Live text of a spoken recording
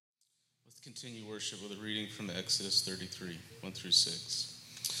Continue worship with a reading from Exodus 33, 1 through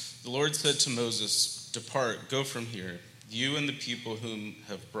 6. The Lord said to Moses, "Depart, go from here, you and the people whom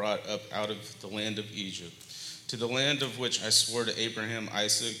have brought up out of the land of Egypt, to the land of which I swore to Abraham,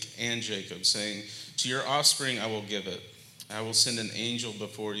 Isaac, and Jacob, saying, to your offspring I will give it. I will send an angel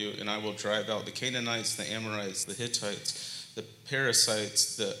before you, and I will drive out the Canaanites, the Amorites, the Hittites, the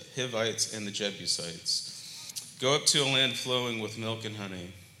Perizzites, the Hivites, and the Jebusites. Go up to a land flowing with milk and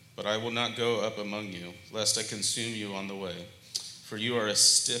honey. But I will not go up among you, lest I consume you on the way, for you are a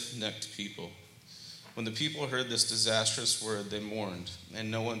stiff-necked people." When the people heard this disastrous word, they mourned,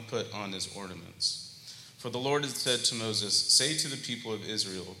 and no one put on his ornaments. For the Lord had said to Moses, "Say to the people of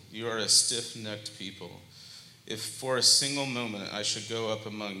Israel, you are a stiff-necked people. If for a single moment I should go up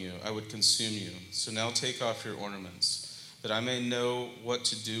among you, I would consume you. So now take off your ornaments, that I may know what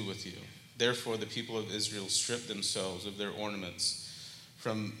to do with you." Therefore the people of Israel stripped themselves of their ornaments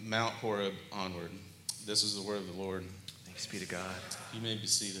from Mount Horeb onward. This is the word of the Lord. Thanks be to God. You may be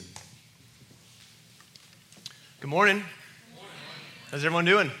seated. Good morning. How's everyone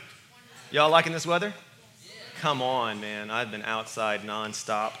doing? Y'all liking this weather? Come on, man. I've been outside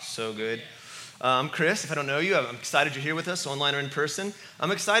nonstop. So good. I'm Chris. If I don't know you, I'm excited you're here with us, online or in person. I'm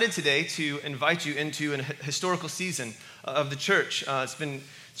excited today to invite you into a historical season of the church.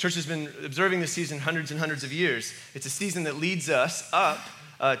 Church has been observing this season hundreds and hundreds of years. It's a season that leads us up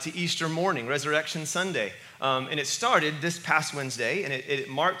to Easter morning, Resurrection Sunday. And it started this past Wednesday, and it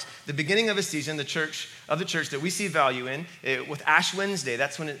marked the beginning of a season, the church that we see value in, with Ash Wednesday.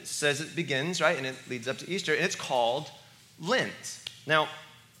 That's when it says it begins, right? And it leads up to Easter, and it's called Lent. Now,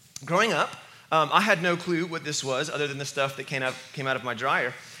 growing up, I had no clue what this was other than the stuff that came out of my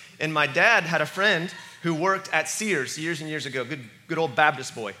dryer. And my dad had a friend who worked at Sears years and years ago, good old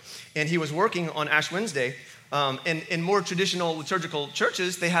Baptist boy. And he was working on Ash Wednesday. And in more traditional liturgical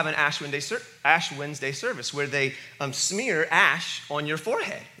churches, they have an Ash Wednesday service where they smear ash on your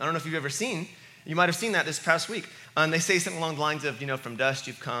forehead. I don't know if you've ever seen. You might have seen that this past week. They say something along the lines of, from dust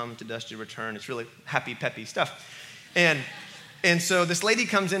you've come, to dust you return. It's really happy, peppy stuff. And so this lady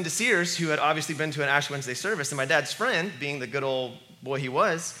comes into Sears, who had obviously been to an Ash Wednesday service, and my dad's friend, being the good old boy he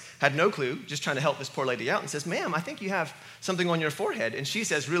was, had no clue, just trying to help this poor lady out, and says, "Ma'am, I think you have something on your forehead." And she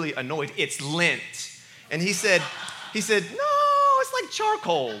says, really annoyed, "It's lint." And he said, "No, it's like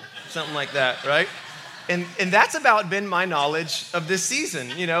charcoal," something like that, right? And that's about been my knowledge of this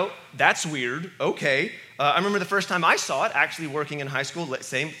season. That's weird. Okay. I remember the first time I saw it, actually working in high school,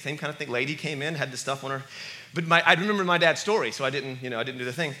 same kind of thing. Lady came in, had the stuff on her. But I remember my dad's story, so I didn't do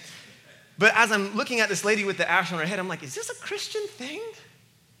the thing. But as I'm looking at this lady with the ash on her head, I'm like, is this a Christian thing?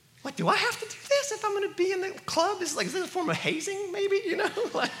 Like, do I have to do this if I'm going to be in the club? Is this a form of hazing, maybe?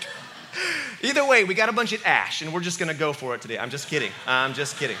 Either way, we got a bunch of ash, and we're just going to go for it today. I'm just kidding.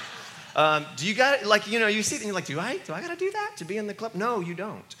 Do you got you see it, and you're like, do I got to do that to be in the club? No, you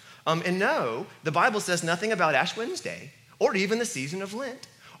don't. And no, the Bible says nothing about Ash Wednesday, or even the season of Lent,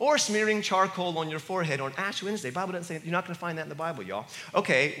 or smearing charcoal on your forehead on Ash Wednesday. The Bible doesn't say, you're not going to find that in the Bible, y'all.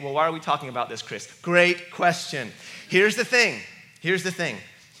 Okay, well, why are we talking about this, Chris? Great question. Here's the thing.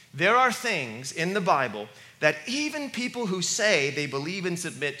 There are things in the Bible that even people who say they believe and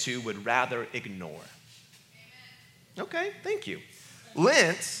submit to would rather ignore. Amen. Okay, thank you.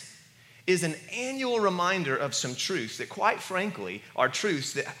 Lent is an annual reminder of some truths that, quite frankly, are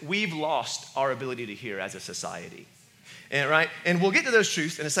truths that we've lost our ability to hear as a society. And we'll get to those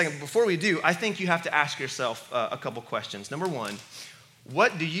truths in a second. But before we do, I think you have to ask yourself a couple questions. Number one,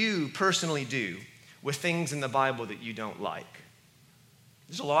 what do you personally do with things in the Bible that you don't like?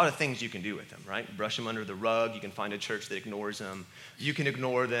 There's a lot of things you can do with them, right? Brush them under the rug. You can find a church that ignores them. You can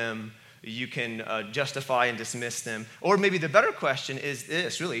ignore them. You can justify and dismiss them. Or maybe the better question is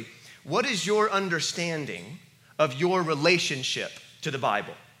this, really. What is your understanding of your relationship to the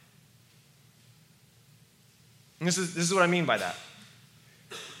Bible? And this is what I mean by that.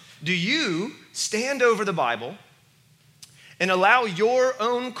 Do you stand over the Bible and allow your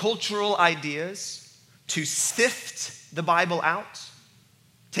own cultural ideas to sift the Bible out?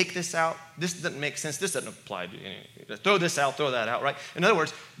 Take this out. This doesn't make sense. This doesn't apply to anything. Throw this out, throw that out, right? In other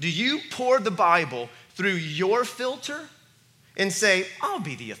words, do you pour the Bible through your filter and say, I'll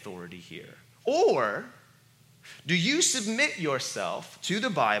be the authority here? Or do you submit yourself to the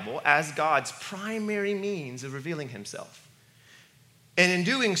Bible as God's primary means of revealing himself? And in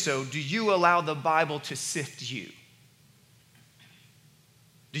doing so, do you allow the Bible to sift you?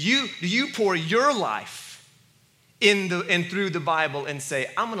 Do you pour your life in and through the Bible and say,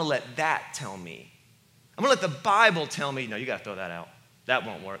 I'm going to let that tell me? I'm going to let the Bible tell me, no, you got to throw that out. That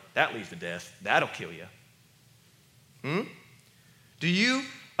won't work. That leads to death. That'll kill you. Do you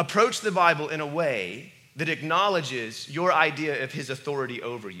approach the Bible in a way that acknowledges your idea of his authority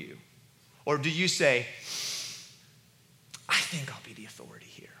over you? Or do you say, I think I'll be the authority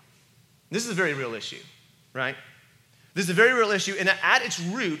here? This is a very real issue, right? This is a very real issue, and at its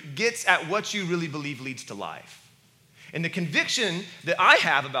root gets at what you really believe leads to life. And the conviction that I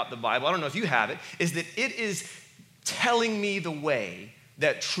have about the Bible, I don't know if you have it, is that it is telling me the way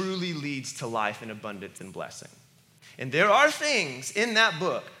that truly leads to life and abundance and blessing. And there are things in that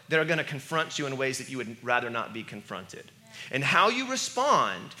book that are going to confront you in ways that you would rather not be confronted. And how you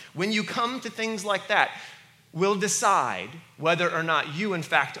respond when you come to things like that will decide whether or not you, in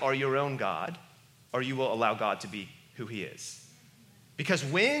fact, are your own God, or you will allow God to be who he is. Because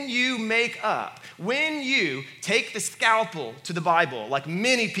when you take the scalpel to the Bible, like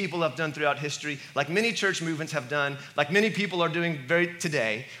many people have done throughout history, like many church movements have done, like many people are doing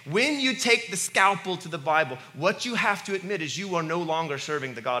today, when you take the scalpel to the Bible, what you have to admit is you are no longer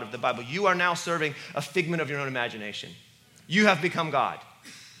serving the God of the Bible. You are now serving a figment of your own imagination. You have become God.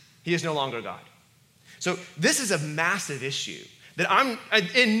 He is no longer God. So this is a massive issue that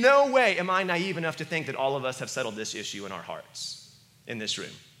in no way am I naive enough to think that all of us have settled this issue in our hearts in this room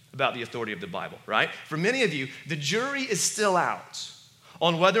about the authority of the Bible, right? For many of you, the jury is still out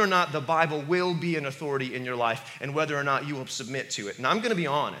on whether or not the Bible will be an authority in your life and whether or not you will submit to it. And I'm going to be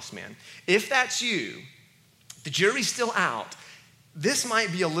honest, man. If that's you, the jury's still out. This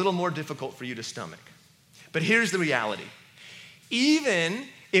might be a little more difficult for you to stomach. But here's the reality. Even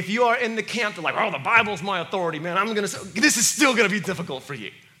if you are in the camp that like, oh, the Bible's my authority, man, this is still going to be difficult for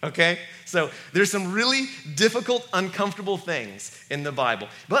you. Okay? So there's some really difficult, uncomfortable things in the Bible.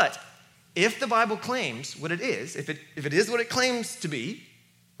 But if the Bible claims what it is, if it is what it claims to be,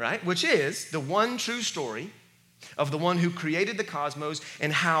 right, which is the one true story of the one who created the cosmos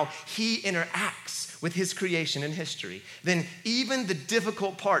and how he interacts with his creation in history, then even the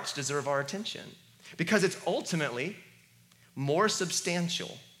difficult parts deserve our attention because it's ultimately more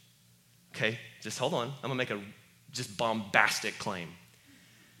substantial. Okay, just hold on. I'm going to make a just bombastic claim.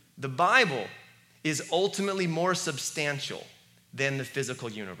 The Bible is ultimately more substantial than the physical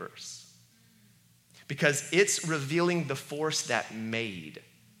universe because it's revealing the force that made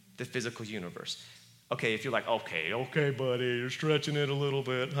the physical universe. Okay, if you're like, okay, buddy, you're stretching it a little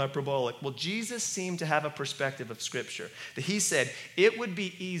bit, hyperbolic. Well, Jesus seemed to have a perspective of Scripture that he said it would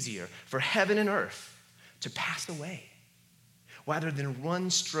be easier for heaven and earth to pass away rather than one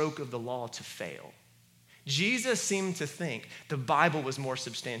stroke of the law to fail. Jesus seemed to think the Bible was more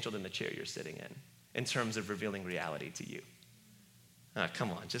substantial than the chair you're sitting in terms of revealing reality to you. Come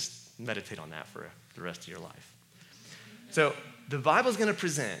on, just meditate on that for the rest of your life. So the Bible's going to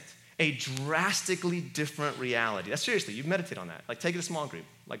present a drastically different reality. That's seriously, you meditate on that. Like take it to a small group,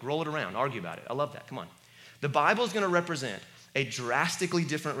 like roll it around, argue about it. I love that, come on. The Bible's going to represent a drastically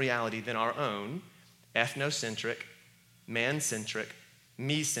different reality than our own ethnocentric, man-centric,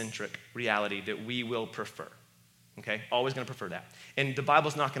 me-centric reality that we will prefer, okay? Always going to prefer that. And the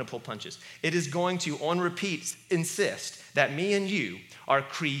Bible's not going to pull punches. It is going to, on repeat, insist that me and you are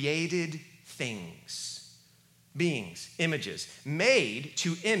created things, beings, images, made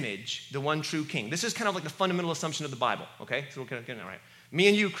to image the one true king. This is kind of like the fundamental assumption of the Bible, okay? So we're going to get it right. Me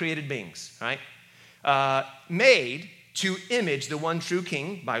and you created beings, right? Made to image the one true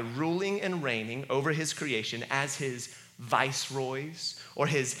king by ruling and reigning over his creation as his viceroys or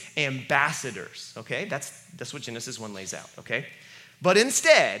his ambassadors, okay? That's what Genesis 1 lays out, okay? But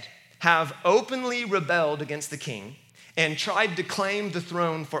instead have openly rebelled against the king and tried to claim the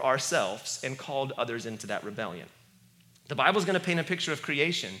throne for ourselves and called others into that rebellion. The Bible's going to paint a picture of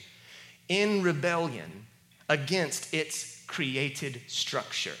creation in rebellion against its created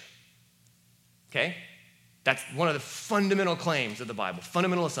structure, okay? That's one of the fundamental claims of the Bible,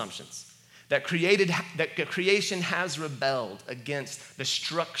 fundamental assumptions. That creation has rebelled against the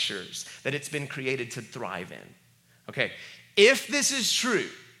structures that it's been created to thrive in. Okay, if this is true,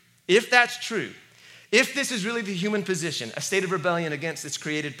 if that's true, if this is really the human position, a state of rebellion against its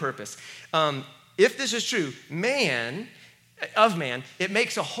created purpose, if this is true, man, it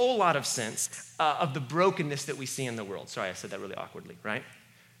makes a whole lot of sense of the brokenness that we see in the world. Sorry, I said that really awkwardly, right?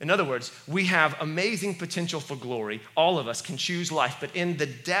 In other words, we have amazing potential for glory. All of us can choose life, but in the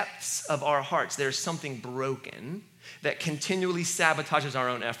depths of our hearts, there's something broken that continually sabotages our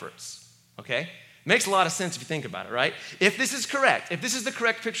own efforts, okay? Makes a lot of sense if you think about it, right? If this is correct, if this is the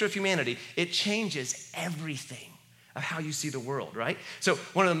correct picture of humanity, it changes everything of how you see the world, right? So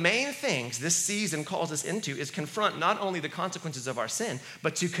one of the main things this season calls us into is confront not only the consequences of our sin,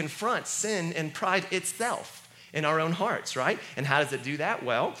 but to confront sin and pride itself in our own hearts, right? And how does it do that?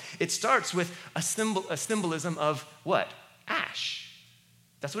 Well, it starts with a symbolism of what? Ash.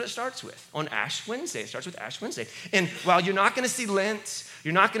 That's what it starts with on Ash Wednesday. It starts with Ash Wednesday. And while you're not going to see Lent,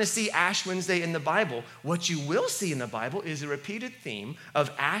 you're not going to see Ash Wednesday in the Bible, what you will see in the Bible is a repeated theme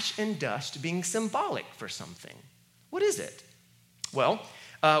of ash and dust being symbolic for something. What is it? Well,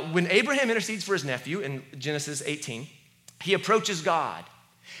 when Abraham intercedes for his nephew in Genesis 18, he approaches God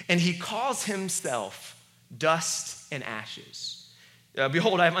and he calls himself dust and ashes.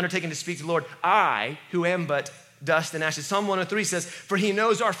 Behold, I have undertaken to speak to the Lord, I who am but dust and ashes. Psalm 103 says, for he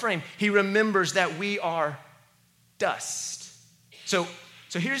knows our frame. He remembers that we are dust. So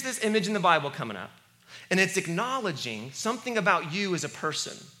here's this image in the Bible coming up, and it's acknowledging something about you as a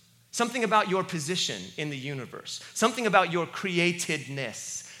person, something about your position in the universe, something about your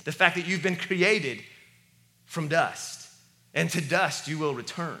createdness, the fact that you've been created from dust, and to dust you will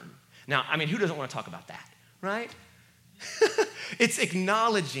return. Now, I mean, who doesn't want to talk about that, right? It's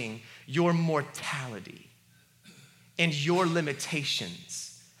acknowledging your mortality and your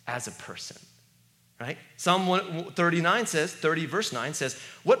limitations as a person, right? Psalm 30 verse 9 says,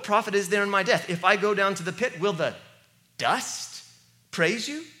 what profit is there in my death? If I go down to the pit, will the dust praise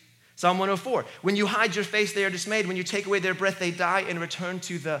you? Psalm 104, when you hide your face, they are dismayed. When you take away their breath, they die and return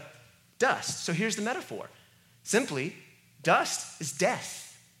to the dust. So here's the metaphor. Simply, dust is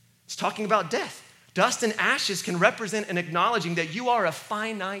death. It's talking about death. Dust and ashes can represent an acknowledging that you are a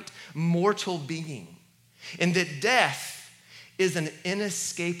finite, mortal being, and that death is an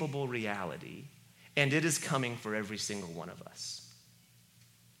inescapable reality, and it is coming for every single one of us.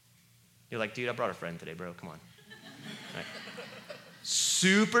 You're like, dude, I brought a friend today, bro. Come on. Right.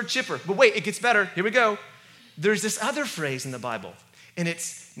 Super chipper. But wait, it gets better. Here we go. There's this other phrase in the Bible, and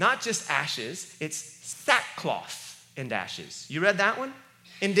it's not just ashes, it's sackcloth and ashes. You read that one?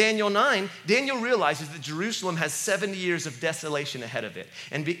 In Daniel 9, Daniel realizes that Jerusalem has 70 years of desolation ahead of it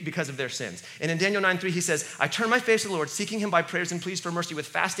and because of their sins. And in Daniel 9:3, he says, I turn my face to the Lord, seeking him by prayers and pleas for mercy with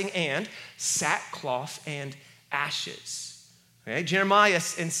fasting and sackcloth and ashes. Okay? Jeremiah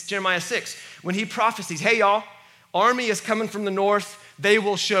 6, when he prophesies, hey y'all, army is coming from the north. They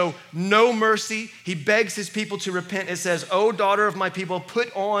will show no mercy. He begs his people to repent. It says, O daughter of my people,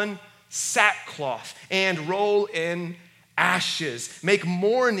 put on sackcloth and roll in ashes. Make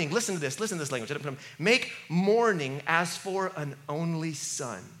mourning, listen to this language. Make mourning as for an only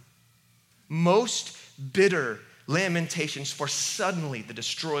son. Most bitter lamentations, for suddenly the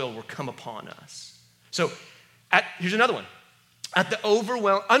destroyer will come upon us. So here's another one. At the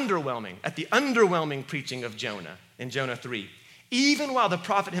underwhelming preaching of Jonah in Jonah 3, even while the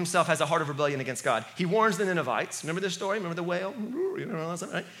prophet himself has a heart of rebellion against God, he warns the Ninevites. Remember this story? Remember the whale? You know,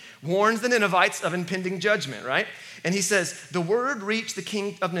 right? Warns the Ninevites of impending judgment, right? And he says, the word reached the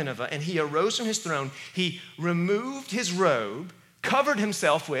king of Nineveh, and he arose from his throne. He removed his robe, covered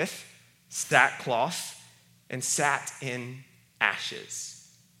himself with sackcloth, and sat in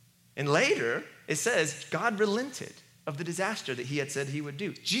ashes. And later, it says, God relented of the disaster that he had said he would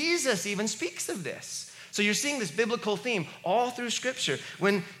do. Jesus even speaks of this. So you're seeing this biblical theme all through Scripture.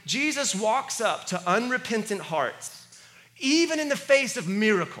 When Jesus walks up to unrepentant hearts, even in the face of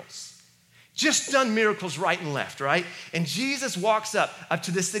miracles, just done miracles right and left, right? And Jesus walks up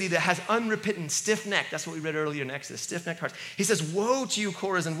to this city that has unrepentant, stiff-necked, that's what we read earlier in Exodus, stiff-necked hearts. He says, woe to you,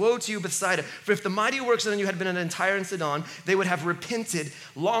 Chorazin, woe to you, Bethsaida, for if the mighty works done you had been in Tyre and Sidon, they would have repented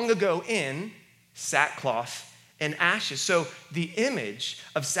long ago in sackcloth and ashes. So the image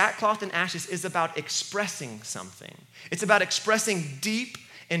of sackcloth and ashes is about expressing something. It's about expressing deep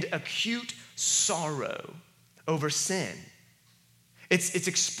and acute sorrow over sin. It's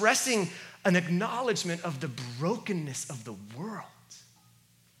expressing an acknowledgement of the brokenness of the world,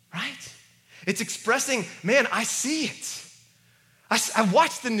 right? It's expressing, man, I see it. I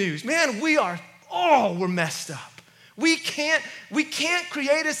watch the news. Man, we're messed up. We can't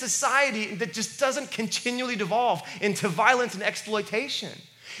create a society that just doesn't continually devolve into violence and exploitation.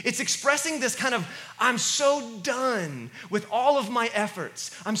 It's expressing this kind of, I'm so done with all of my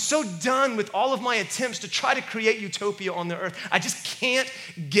efforts. I'm so done with all of my attempts to try to create utopia on the earth. I just can't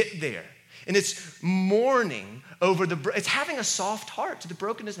get there. And it's mourning over it's having a soft heart to the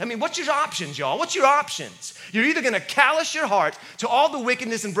brokenness. I mean, what's your options, y'all? What's your options? You're either going to callous your heart to all the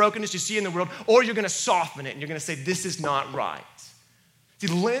wickedness and brokenness you see in the world, or you're going to soften it and you're going to say, this is not right. See,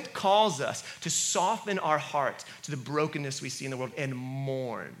 Lent calls us to soften our heart to the brokenness we see in the world and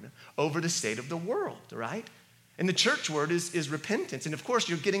mourn over the state of the world, right? And the church word is repentance. And of course,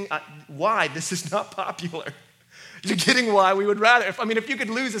 you're getting why this is not popular. You're getting why we would rather. If you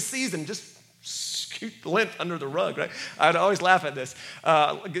could lose a season, just scoot Lent under the rug, right? I'd always laugh at this.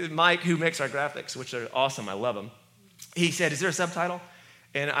 Mike, who makes our graphics, which are awesome, I love them, he said, is there a subtitle?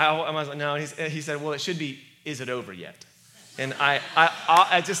 And I was like, no. He said, well, it should be, is it over yet? And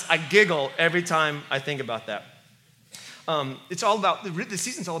I giggle every time I think about that. It's all about, the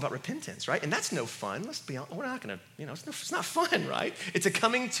season's all about repentance, right? And that's no fun. Let's be honest. We're not going to, it's not fun, right? It's a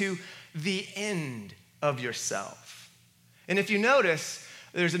coming to the end of yourself. And if you notice,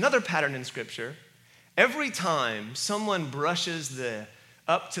 there's another pattern in Scripture. Every time someone brushes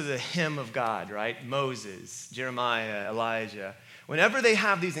up to the hem of God, right? Moses, Jeremiah, Elijah. Whenever they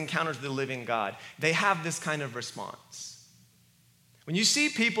have these encounters with the living God, they have this kind of response. When you see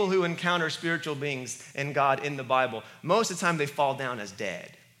people who encounter spiritual beings and God in the Bible, most of the time they fall down as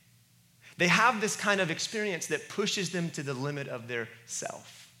dead. They have this kind of experience that pushes them to the limit of their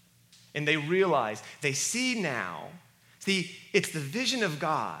self. And they realize, they see now, it's the vision of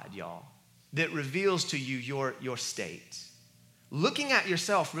God, y'all, that reveals to you your state. Looking at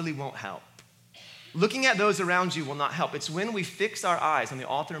yourself really won't help. Looking at those around you will not help. It's when we fix our eyes on the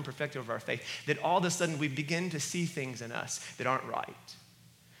author and perfecter of our faith that all of a sudden we begin to see things in us that aren't right.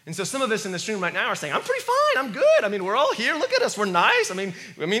 And so some of us in this room right now are saying, I'm pretty fine, I'm good. I mean, we're all here, look at us, we're nice. I mean,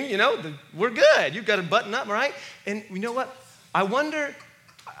 we're good. You've got to button up, right? And you know what? I wonder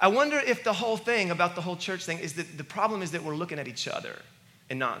if the whole thing about the whole church thing is that the problem is that we're looking at each other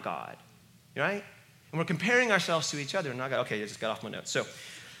and not God, right? And we're comparing ourselves to each other and not God. Okay, I just got off my notes. So,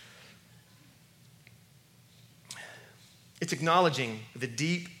 it's acknowledging the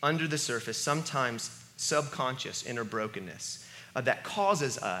deep, under the surface, sometimes subconscious inner brokenness that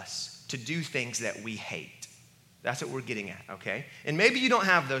causes us to do things that we hate. That's what we're getting at, okay? And maybe you don't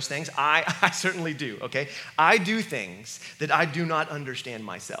have those things. I certainly do, okay? I do things that I do not understand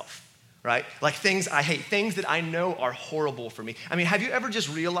myself, right? Like things I hate, things that I know are horrible for me. I mean, have you ever just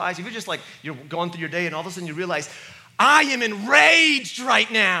realized, you're going through your day and all of a sudden you realize, I am enraged right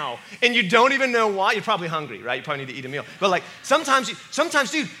now. And you don't even know why. You're probably hungry, right? You probably need to eat a meal. But sometimes,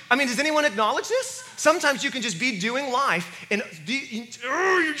 dude, I mean, does anyone acknowledge this? Sometimes you can just be doing life and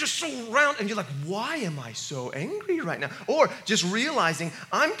you're just so round and you're like, why am I so angry right now? Or just realizing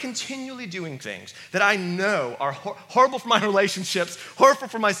I'm continually doing things that I know are horrible for my relationships, horrible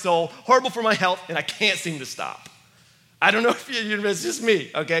for my soul, horrible for my health, and I can't seem to stop. I don't know if it's just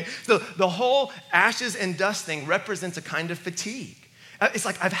me, okay? So the whole ashes and dust thing represents a kind of fatigue. It's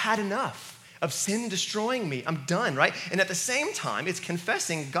like I've had enough of sin destroying me. I'm done, right? And at the same time, it's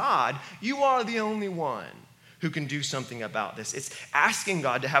confessing, God, you are the only one who can do something about this. It's asking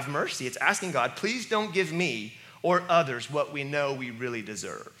God to have mercy. It's asking God, please don't give me or others what we know we really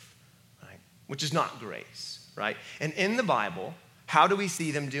deserve, right? Which is not grace, right? And in the Bible, how do we see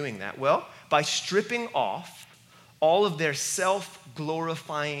them doing that? Well, by stripping off all of their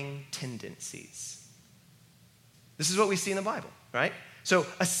self-glorifying tendencies. This is what we see in the Bible, right? So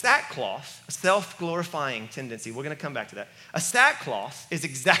a sackcloth, a self-glorifying tendency, we're going to come back to that. A sackcloth is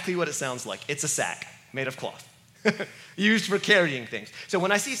exactly what it sounds like. It's a sack made of cloth, used for carrying things. So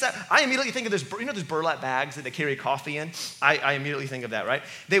when I see sack, I immediately think of this, those burlap bags that they carry coffee in? I immediately think of that, right?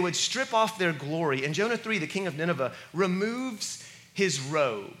 They would strip off their glory. In Jonah 3, the king of Nineveh removes his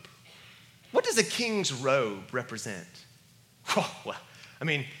robe. What does a king's robe represent? Oh, well, I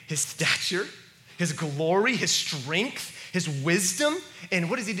mean, his stature, his glory, his strength, his wisdom. And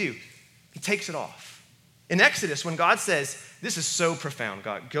what does he do? He takes it off. In Exodus, when God says, this is so profound,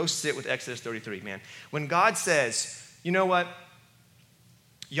 God, go sit with Exodus 33, man. When God says, you know what?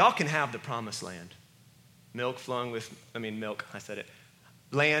 Y'all can have the promised land. Land flowing with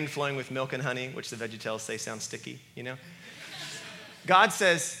milk and honey, which the VeggieTales say sounds sticky, you know? God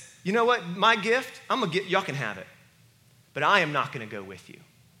says, you know what? My gift, y'all can have it. But I am not going to go with you.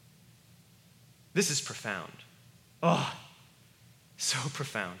 This is profound. Oh, so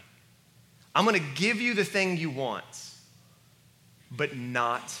profound. I'm going to give you the thing you want, but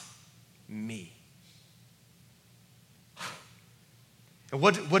not me. And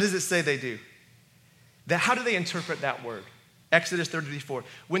what does it say they do? How do they interpret that word? Exodus 34.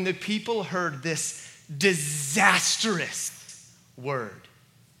 When the people heard this disastrous word,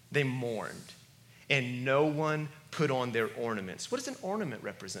 they mourned, and no one put on their ornaments. What does an ornament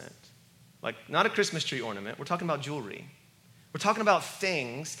represent? Like, not a Christmas tree ornament. We're talking about jewelry. We're talking about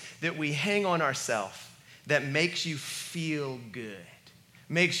things that we hang on ourselves that makes you feel good,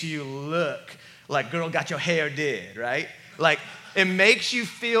 makes you look like girl got your hair did, right? Like, it makes you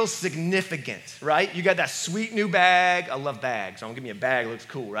feel significant, right? You got that sweet new bag. I love bags. So I'm gonna give me a bag, it looks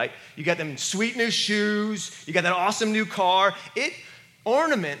cool, right? You got them sweet new shoes. You got that awesome new car.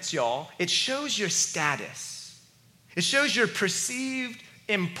 Ornaments, y'all, it shows your status. It shows your perceived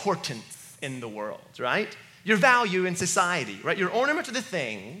importance in the world, right? Your value in society, right? Your ornaments are the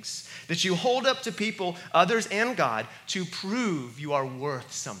things that you hold up to people, others, and God to prove you are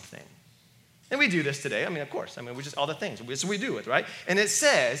worth something. And we do this today. I mean, of course. I mean, we just all the things. So we do it, right? And it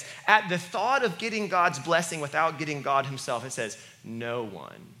says, at the thought of getting God's blessing without getting God himself, it says, no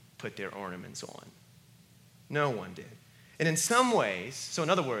one put their ornaments on. No one did. And in some ways, so in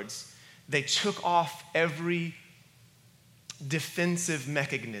other words, they took off every defensive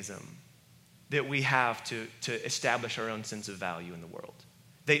mechanism that we have to establish our own sense of value in the world.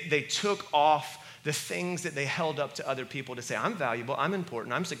 They took off the things that they held up to other people to say, I'm valuable, I'm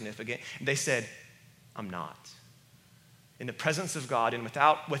important, I'm significant. And they said, I'm not. In the presence of God and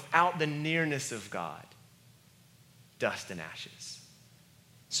without the nearness of God, dust and ashes.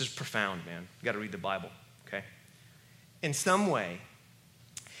 This is profound, man. You got to read the Bible, okay? In some way,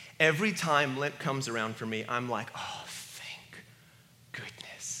 every time Lent comes around for me, I'm like, oh, thank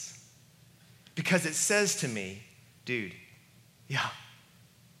goodness. Because it says to me, dude, yeah,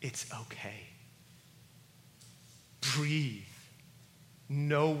 it's okay. Breathe.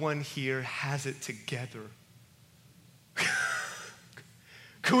 No one here has it together.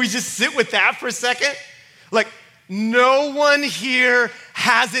 Could we just sit with that for a second? Like, no one here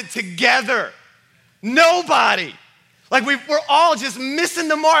has it together. Nobody. Like we're all just missing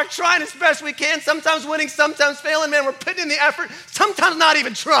the mark, trying as best we can, sometimes winning, sometimes failing. Man, we're putting in the effort, sometimes not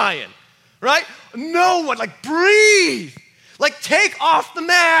even trying, right? No one, like breathe. Like take off the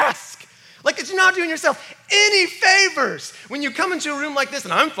mask. Like it's not doing yourself any favors when you come into a room like this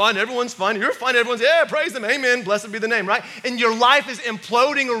and I'm fine, everyone's fine, you're fine, everyone's, yeah, praise him, amen, blessed be the name, right? And your life is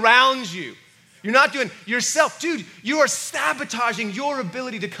imploding around you. You're not doing yourself. Dude, you are sabotaging your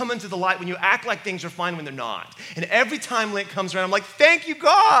ability to come into the light when you act like things are fine when they're not. And every time Lent comes around, I'm like, thank you,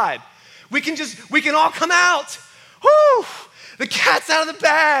 God. We can all come out. Whoo! The cat's out of the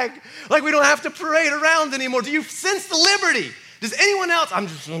bag. Like we don't have to parade around anymore. Do you sense the liberty? Does anyone else,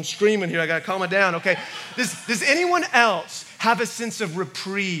 I'm screaming here, I gotta calm it down, okay? Does anyone else have a sense of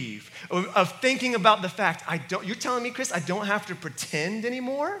reprieve, of thinking about the fact, you're telling me, Chris, I don't have to pretend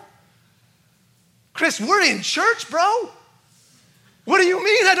anymore? Chris, we're in church, bro. What do you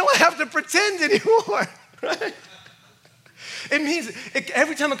mean I don't have to pretend anymore, right? It means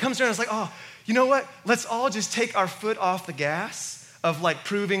every time it comes around, it's like, oh, you know what? Let's all just take our foot off the gas of like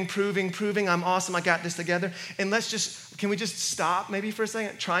proving, I'm awesome, I got this together. And can we just stop maybe for a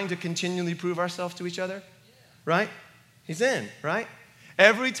second trying to continually prove ourselves to each other? Right? He's in, right?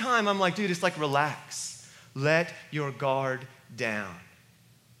 Every time I'm like, dude, it's like relax. Let your guard down.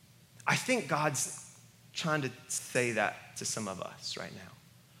 I think God's trying to say that to some of us right now.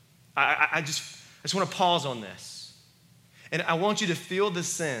 I just want to pause on this. And I want you to feel the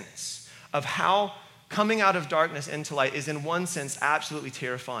sense of how coming out of darkness into light is in one sense absolutely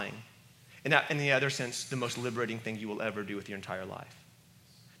terrifying. And in the other sense, the most liberating thing you will ever do with your entire life.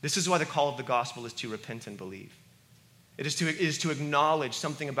 This is why the call of the gospel is to repent and believe. It is to acknowledge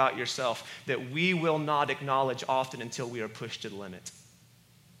something about yourself that we will not acknowledge often until we are pushed to the limit.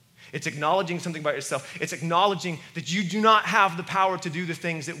 It's acknowledging something about yourself. It's acknowledging that you do not have the power to do the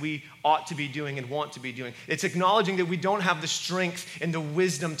things that we ought to be doing and want to be doing. It's acknowledging that we don't have the strength and the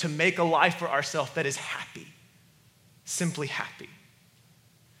wisdom to make a life for ourselves that is happy, simply happy.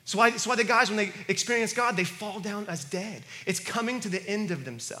 So why the guys, when they experience God, they fall down as dead. It's coming to the end of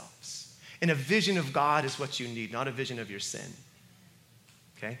themselves. And a vision of God is what you need, not a vision of your sin.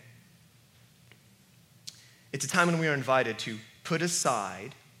 Okay? It's a time when we are invited to put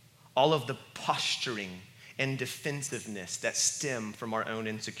aside all of the posturing and defensiveness that stem from our own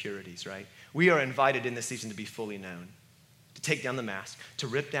insecurities, right? We are invited in this season to be fully known, to take down the mask, to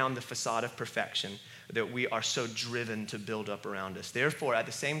rip down the facade of perfection that we are so driven to build up around us. Therefore, at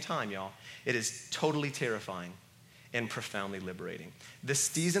the same time, y'all, it is totally terrifying and profoundly liberating. The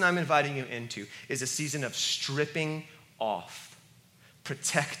season I'm inviting you into is a season of stripping off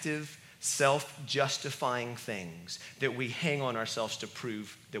protective, self-justifying things that we hang on ourselves to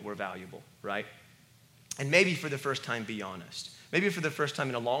prove that we're valuable, right? And maybe for the first time, be honest. Maybe for the first time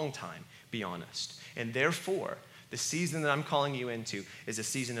in a long time, be honest. And therefore, the season that I'm calling you into is a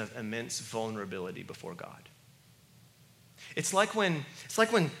season of immense vulnerability before God. It's like when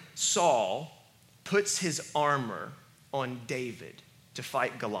Saul puts his armor on David to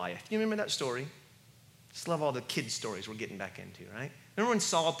fight Goliath. You remember that story? Just love all the kid stories we're getting back into, right? Remember when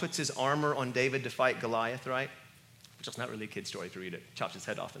Saul puts his armor on David to fight Goliath, right? Which is not really a kid story if you read it. Chops his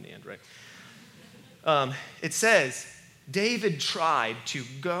head off in the end, right? It says, David tried to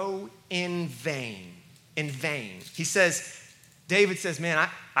go in vain. He says, David says, man,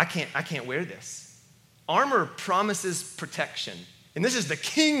 I can't wear this. Armor promises protection. And this is the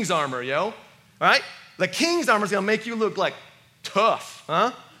king's armor, yo, right? The king's armor is going to make you look like tough,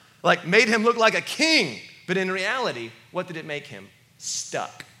 huh? Like made him look like a king. But in reality, what did it make him?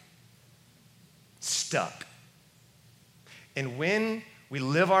 Stuck. stuck. And when we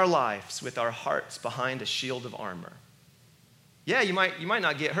live our lives with our hearts behind a shield of armor, yeah, you might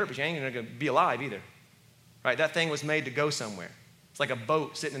not get hurt, but you ain't going to be alive either, right? That thing was made to go somewhere. It's like a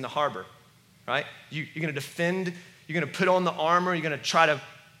boat sitting in the harbor, right? You're going to defend, you're going to put on the armor, you're going to try to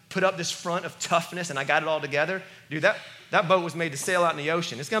put up this front of toughness, and I got it all together. Dude, that boat was made to sail out in the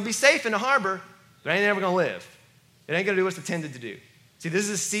ocean. It's going to be safe in the harbor, but it ain't never going to live. It ain't going to do what it's intended to do. See, this is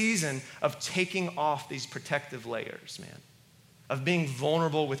a season of taking off these protective layers, man, of being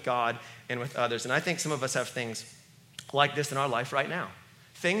vulnerable with God and with others. And I think some of us have things like this in our life right now.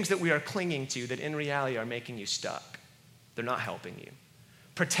 Things that we are clinging to that in reality are making you stuck. They're not helping you.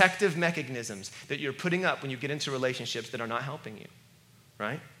 Protective mechanisms that you're putting up when you get into relationships that are not helping you,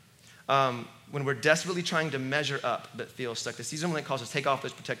 right? When we're desperately trying to measure up but feel stuck. The season when it calls us to take off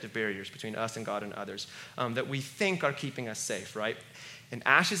those protective barriers between us and God and others that we think are keeping us safe, right? And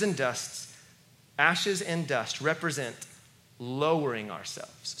ashes and dust represent lowering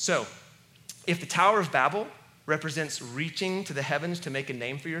ourselves. So if the Tower of Babel represents reaching to the heavens to make a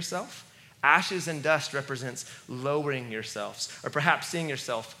name for yourself, ashes and dust represents lowering yourselves, or perhaps seeing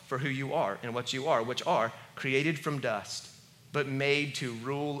yourself for who you are and what you are, which are created from dust, but made to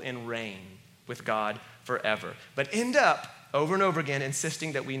rule and reign with God forever. But end up over and over again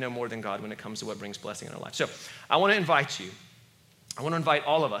insisting that we know more than God when it comes to what brings blessing in our life. So I want to invite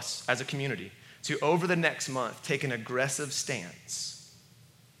all of us as a community to, over the next month, take an aggressive stance,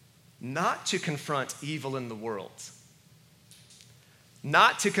 not to confront evil in the world,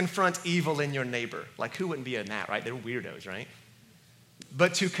 not to confront evil in your neighbor. Like, who wouldn't be in that, right? They're weirdos, right?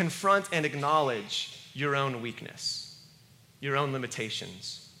 But to confront and acknowledge your own weakness, your own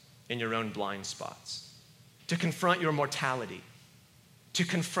limitations, and your own blind spots. To confront your mortality, to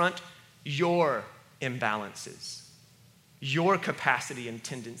confront your imbalances, your capacity and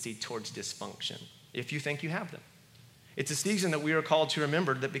tendency towards dysfunction, if you think you have them. It's a season that we are called to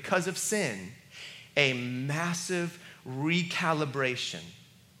remember that because of sin, a massive recalibration,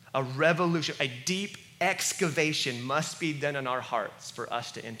 a revolution, a deep excavation must be done in our hearts for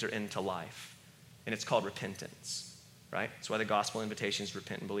us to enter into life. And it's called repentance, right? That's why the gospel invitation is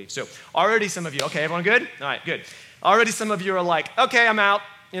repent and believe. So already some of you, okay, everyone good? All right, good. Already some of you are like, okay, I'm out,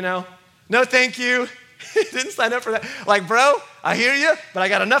 no thank you. Didn't sign up for that. Like, bro, I hear you, but I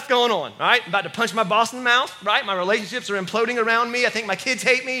got enough going on, all right? I'm about to punch my boss in the mouth, right? My relationships are imploding around me. I think my kids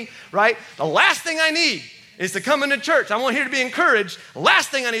hate me, right? The last thing I need is to come into church. I want here to be encouraged. The last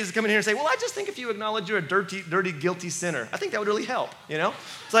thing I need is to come in here and say, well, I just think if you acknowledge you're a dirty, guilty sinner, I think that would really help,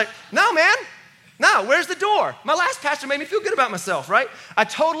 It's like, no, man. No, where's the door? My last pastor made me feel good about myself, right? I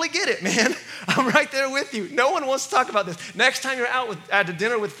totally get it, man. I'm right there with you. No one wants to talk about this. Next time you're out at a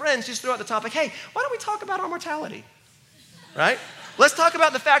dinner with friends, just throw out the topic, hey, why don't we talk about our mortality, right? Let's talk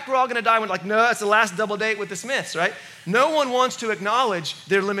about the fact we're all going to die. We're like, no, it's the last double date with the Smiths, right? No one wants to acknowledge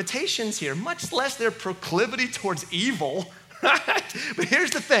their limitations here, much less their proclivity towards evil, right? But here's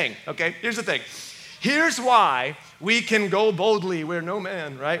the thing, okay? Here's why we can go boldly where no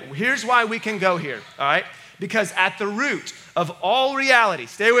man, right? Here's why we can go here, all right? Because at the root of all reality,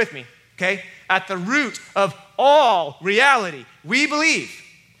 stay with me, okay? At the root of all reality, we believe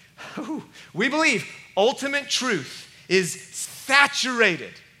ultimate truth is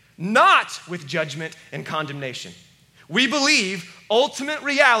saturated, not with judgment and condemnation. We believe ultimate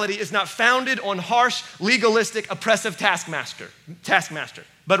reality is not founded on harsh, legalistic, oppressive taskmaster,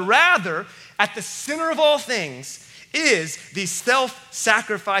 but rather at the center of all things is the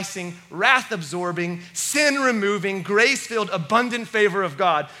self-sacrificing, wrath-absorbing, sin-removing, grace-filled, abundant favor of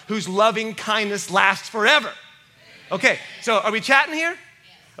God whose loving kindness lasts forever. Okay, so are we chatting here?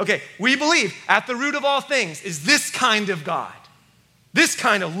 Okay, we believe at the root of all things is this kind of God, this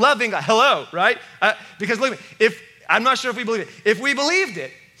kind of loving God. Hello, right? Because look, I'm not sure if we believe it. If we believed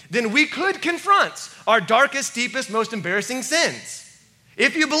it, then we could confront our darkest, deepest, most embarrassing sins.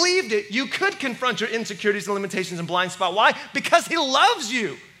 If you believed it, you could confront your insecurities and limitations and blind spot. Why? Because he loves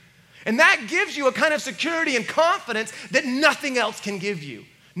you. And that gives you a kind of security and confidence that nothing else can give you.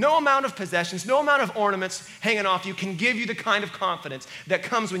 No amount of possessions, no amount of ornaments hanging off you can give you the kind of confidence that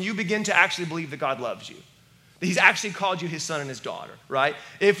comes when you begin to actually believe that God loves you. That he's actually called you his son and his daughter, right?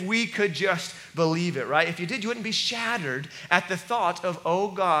 If we could just believe it, right? If you did, you wouldn't be shattered at the thought of, oh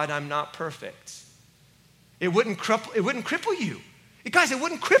God, I'm not perfect. It wouldn't cripple you. Guys, it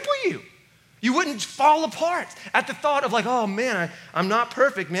wouldn't cripple you. You wouldn't fall apart at the thought of like, oh man, I'm not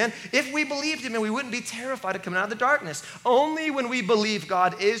perfect, man. If we believed him, and we wouldn't be terrified of coming out of the darkness. Only when we believe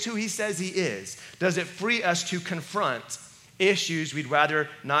God is who he says he is, does it free us to confront issues we'd rather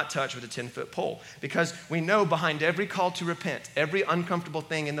not touch with a 10-foot pole. Because we know behind every call to repent, every uncomfortable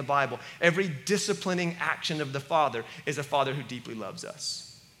thing in the Bible, every disciplining action of the Father is a Father who deeply loves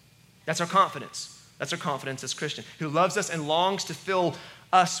us. That's our confidence. That's our confidence as Christians, who loves us and longs to fill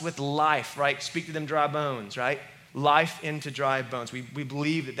us with life, right? Speak to them dry bones, right? Life into dry bones. We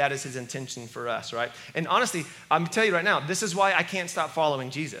believe that that is his intention for us, right? And honestly, I'm gonna tell you right now, this is why I can't stop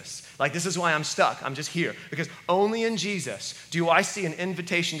following Jesus. Like, this is why I'm stuck. I'm just here. Because only in Jesus do I see an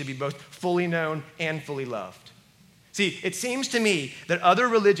invitation to be both fully known and fully loved. See, it seems to me that other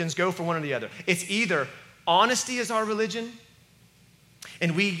religions go for one or the other. It's either honesty is our religion,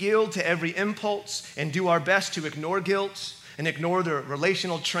 and we yield to every impulse and do our best to ignore guilt and ignore the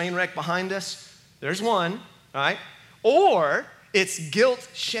relational train wreck behind us. There's one, right? Or it's guilt,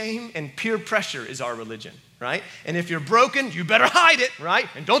 shame, and peer pressure is our religion, right? And if you're broken, you better hide it, right?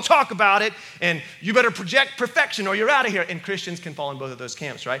 And don't talk about it. And you better project perfection or you're out of here. And Christians can fall in both of those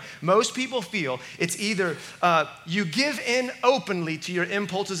camps, right? Most people feel it's either you give in openly to your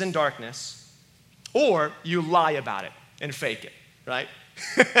impulses in darkness, or you lie about it and fake it, right?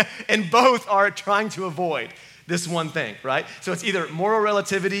 And both are trying to avoid this one thing, right? So it's either moral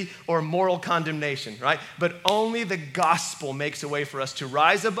relativity or moral condemnation, right? But only the gospel makes a way for us to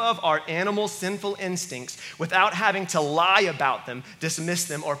rise above our animal sinful instincts without having to lie about them, dismiss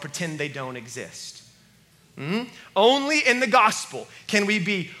them, or pretend they don't exist. Only in the gospel can we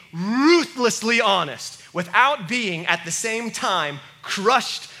be ruthlessly honest without being at the same time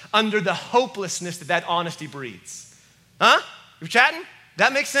crushed under the hopelessness that honesty breeds. Huh? You chatting?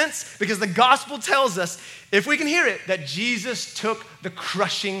 That makes sense? Because the gospel tells us, if we can hear it, that Jesus took the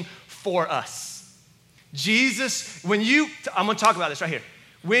crushing for us. Jesus, I'm going to talk about this right here.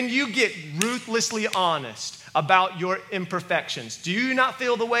 When you get ruthlessly honest about your imperfections, do you not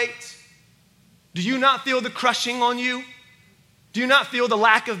feel the weight? Do you not feel the crushing on you? Do you not feel the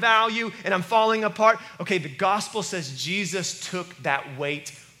lack of value and I'm falling apart? Okay, the gospel says Jesus took that weight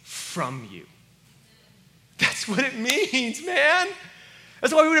from you. That's what it means, man.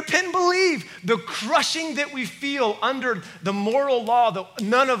 That's why we repent and believe. The crushing that we feel under the moral law that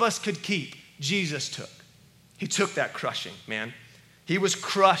none of us could keep, Jesus took. He took that crushing, man. He was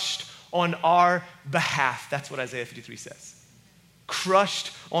crushed on our behalf. That's what Isaiah 53 says.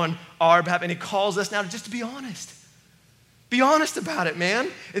 Crushed on our behalf. And he calls us now just to be honest. Be honest about it, man.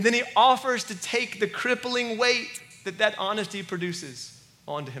 And then he offers to take the crippling weight that honesty produces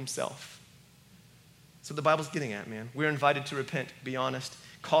onto himself. So the Bible's getting at, man. We're invited to repent, be honest,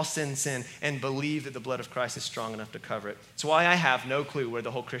 call sin, sin, and believe that the blood of Christ is strong enough to cover it. It's why I have no clue where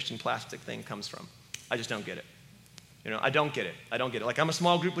the whole Christian plastic thing comes from. I just don't get it. I don't get it. Like, I'm a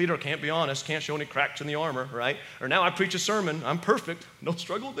small group leader, can't be honest, can't show any cracks in the armor, right? Or now I preach a sermon, I'm perfect, don't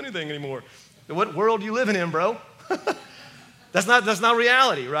struggle with anything anymore. What world are you living in, bro? That's not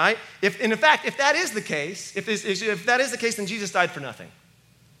reality, right? In fact, if that is the case, if that is the case, then Jesus died for nothing,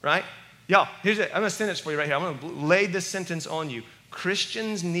 right? Y'all, I'm going to send this for you right here. I'm going to lay this sentence on you.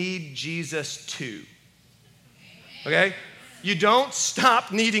 Christians need Jesus too. Okay? You don't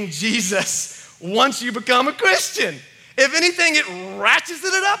stop needing Jesus once you become a Christian. If anything, it ratchets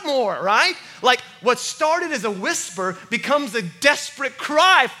it up more, right? Like, what started as a whisper becomes a desperate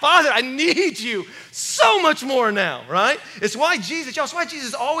cry. Father, I need you so much more now, right? It's why Jesus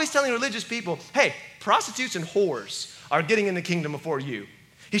is always telling religious people, hey, prostitutes and whores are getting in the kingdom before you.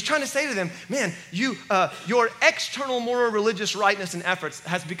 He's trying to say to them, man, your external moral religious rightness and efforts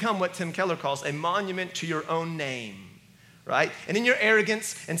has become what Tim Keller calls a monument to your own name, right? And in your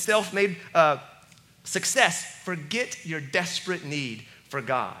arrogance and self-made success, forget your desperate need for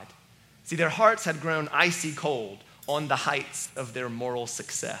God. See, their hearts had grown icy cold on the heights of their moral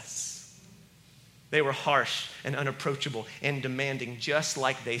success. They were harsh and unapproachable and demanding, just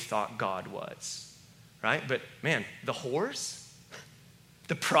like they thought God was, right? But man, the whores,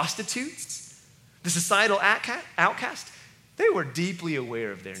 the prostitutes, the societal outcast, they were deeply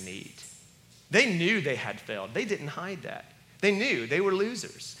aware of their need. They knew they had failed. They didn't hide that. They knew they were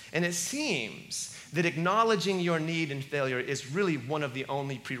losers. And it seems that acknowledging your need and failure is really one of the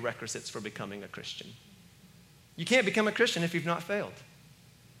only prerequisites for becoming a Christian. You can't become a Christian if you've not failed.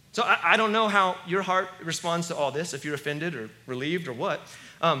 So I don't know how your heart responds to all this, if you're offended or relieved or what.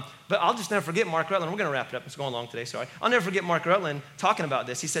 But I'll just never forget Mark Rutland. We're going to wrap it up. It's going long today, sorry. I'll never forget Mark Rutland talking about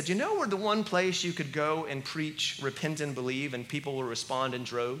this. He said, you know where the one place you could go and preach, repent and believe, and people will respond in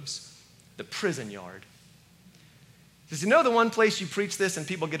droves? The prison yard. He says, you know the one place you preach this and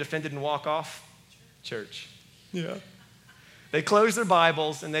people get offended and walk off? Church. Yeah. They close their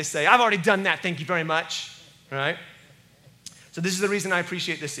Bibles and they say, I've already done that, thank you very much. Right? So this is the reason I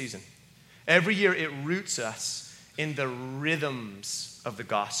appreciate this season. Every year it roots us in the rhythms of the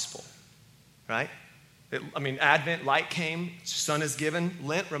gospel, right? Advent, light came, sun is given.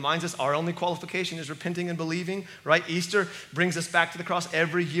 Lent reminds us our only qualification is repenting and believing, right? Easter brings us back to the cross.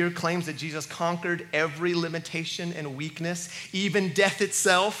 Every year claims that Jesus conquered every limitation and weakness, even death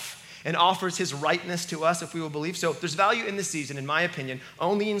itself, and offers his rightness to us if we will believe. So there's value in this season, in my opinion,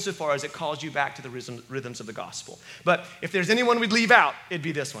 only insofar as it calls you back to the rhythms of the gospel. But if there's anyone we'd leave out, it'd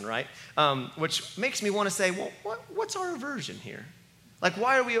be this one, right? Which makes me want to say, well, what's our aversion here? Like,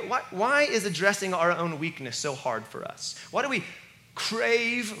 why is addressing our own weakness so hard for us? Why do we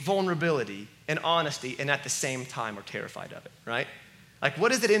crave vulnerability and honesty and at the same time are terrified of it, right? Like,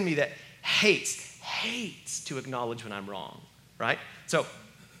 what is it in me that hates to acknowledge when I'm wrong, right? So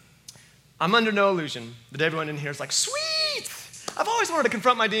I'm under no illusion that everyone in here is like, sweet, I've always wanted to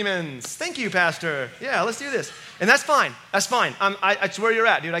confront my demons. Thank you, Pastor. Yeah, let's do this. And that's fine. It's where you're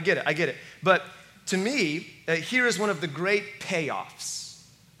at, dude. I get it. But to me, here is one of the great payoffs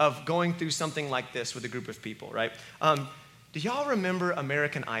of going through something like this with a group of people, right? Do y'all remember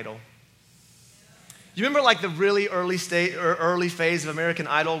American Idol? You remember like the really early phase of American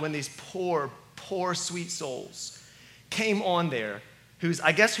Idol when these poor, sweet souls came on there whose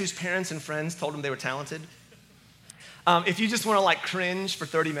parents and friends told them they were talented? If you just want to like cringe for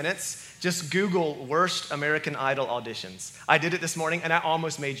 30 minutes, just Google worst American Idol auditions. I did it this morning and I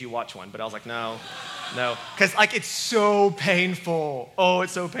almost made you watch one, but I was like, no. Because like it's so painful. Oh,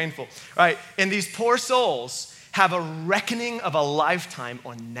 it's so painful. Right? And these poor souls have a reckoning of a lifetime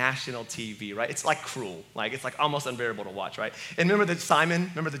on national TV, right? It's like cruel. Like it's like almost unbearable to watch, right? And remember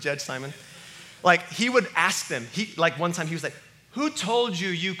the Judge Simon? Like he would ask them, one time he was like, who told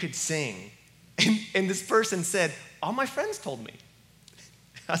you could sing? And this person said, all my friends told me.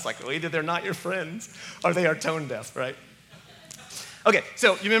 I was like, well, either they're not your friends or they are tone deaf, right? Okay,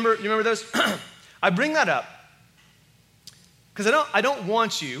 so you remember those? I bring that up because I don't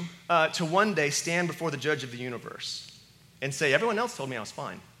want you to one day stand before the judge of the universe and say, everyone else told me I was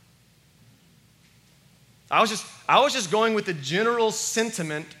fine. I was just going with the general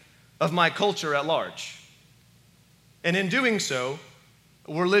sentiment of my culture at large. And in doing so,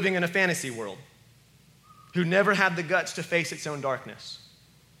 we're living in a fantasy world who never had the guts to face its own darkness.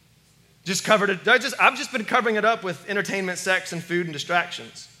 I've just been covering it up with entertainment, sex, and food and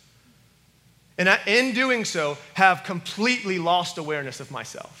distractions. And in doing so, have completely lost awareness of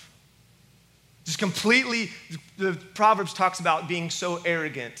myself. Just completely, the Proverbs talks about being so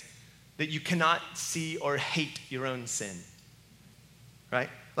arrogant that you cannot see or hate your own sin. Right?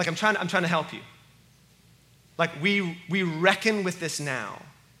 Like I'm trying to help you. Like we reckon with this now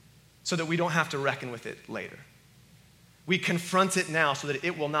so that we don't have to reckon with it later. We confront it now so that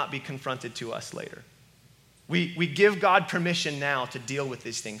it will not be confronted to us later. We give God permission now to deal with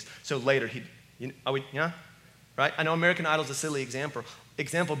these things so later right? I know American Idol is a silly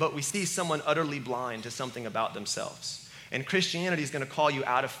example, but we see someone utterly blind to something about themselves. And Christianity is going to call you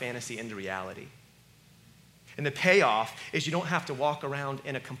out of fantasy into reality. And the payoff is you don't have to walk around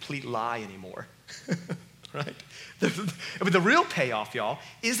in a complete lie anymore. Right? But the real payoff, y'all,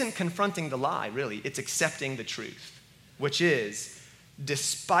 isn't confronting the lie, really. It's accepting the truth, which is,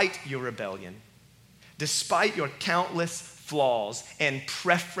 despite your rebellion, despite your countless flaws and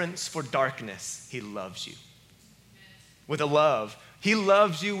preference for darkness, he loves you. With a love. He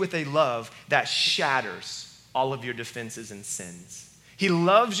loves you with a love that shatters all of your defenses and sins. He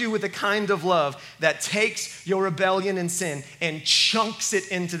loves you with a kind of love that takes your rebellion and sin and chunks it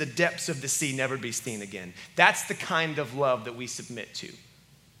into the depths of the sea, never be seen again. That's the kind of love that we submit to.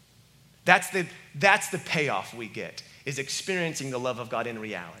 That's the payoff we get, is experiencing the love of God in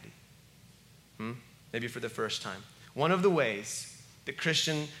reality. Maybe for the first time. One of the ways that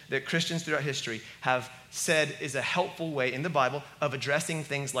Christians throughout history have said is a helpful way in the Bible of addressing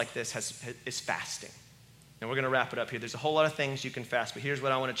things like this is fasting. And we're going to wrap it up here. There's a whole lot of things you can fast, but here's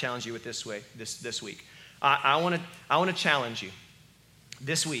what I want to challenge you with this week. I want to challenge you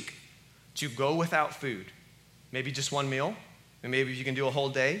this week to go without food. Maybe just one meal. And maybe if you can do a whole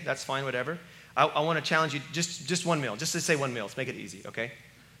day, that's fine, whatever. I want to challenge you just one meal. Just to say one meal. Let's make it easy, okay?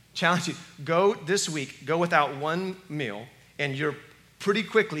 Challenge you. Go this week, go without one meal, and you're pretty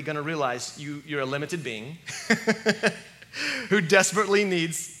quickly going to realize you're a limited being who desperately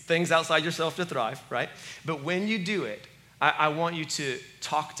needs things outside yourself to thrive, right? But when you do it, I want you to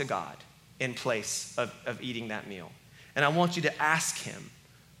talk to God in place of eating that meal. And I want you to ask him,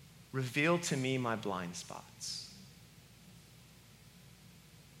 reveal to me my blind spots.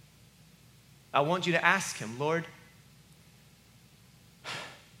 I want you to ask him, Lord,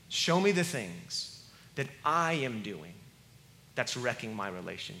 show me the things that I am doing that's wrecking my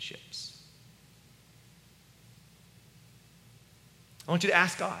relationships. I want you to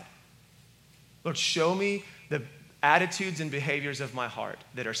ask God, Lord, show me the attitudes and behaviors of my heart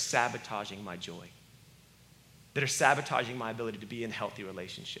that are sabotaging my joy, that are sabotaging my ability to be in healthy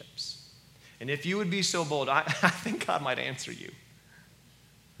relationships. And if you would be so bold, I think God might answer you.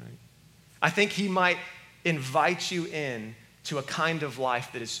 Right? I think he might invite you in to a kind of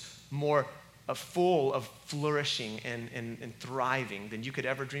life that is more full of flourishing and thriving than you could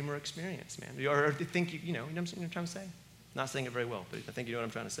ever dream or experience, man. Or think, you know what I'm trying to say? Not saying it very well, but I think you know what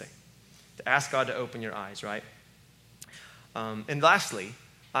I'm trying to say. To ask God to open your eyes, right? And lastly,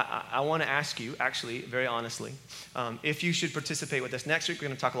 I want to ask you, actually, very honestly, if you should participate with us. Next week, we're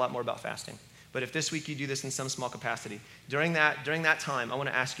going to talk a lot more about fasting. But if this week you do this in some small capacity, during that time, I want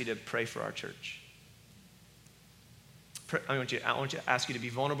to ask you to pray for our church. I want you to ask you to be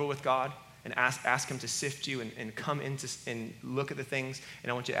vulnerable with God and ask him to sift you and come into and look at the things.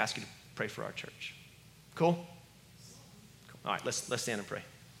 And I want you to ask you to pray for our church. Cool? All right, let's stand and pray.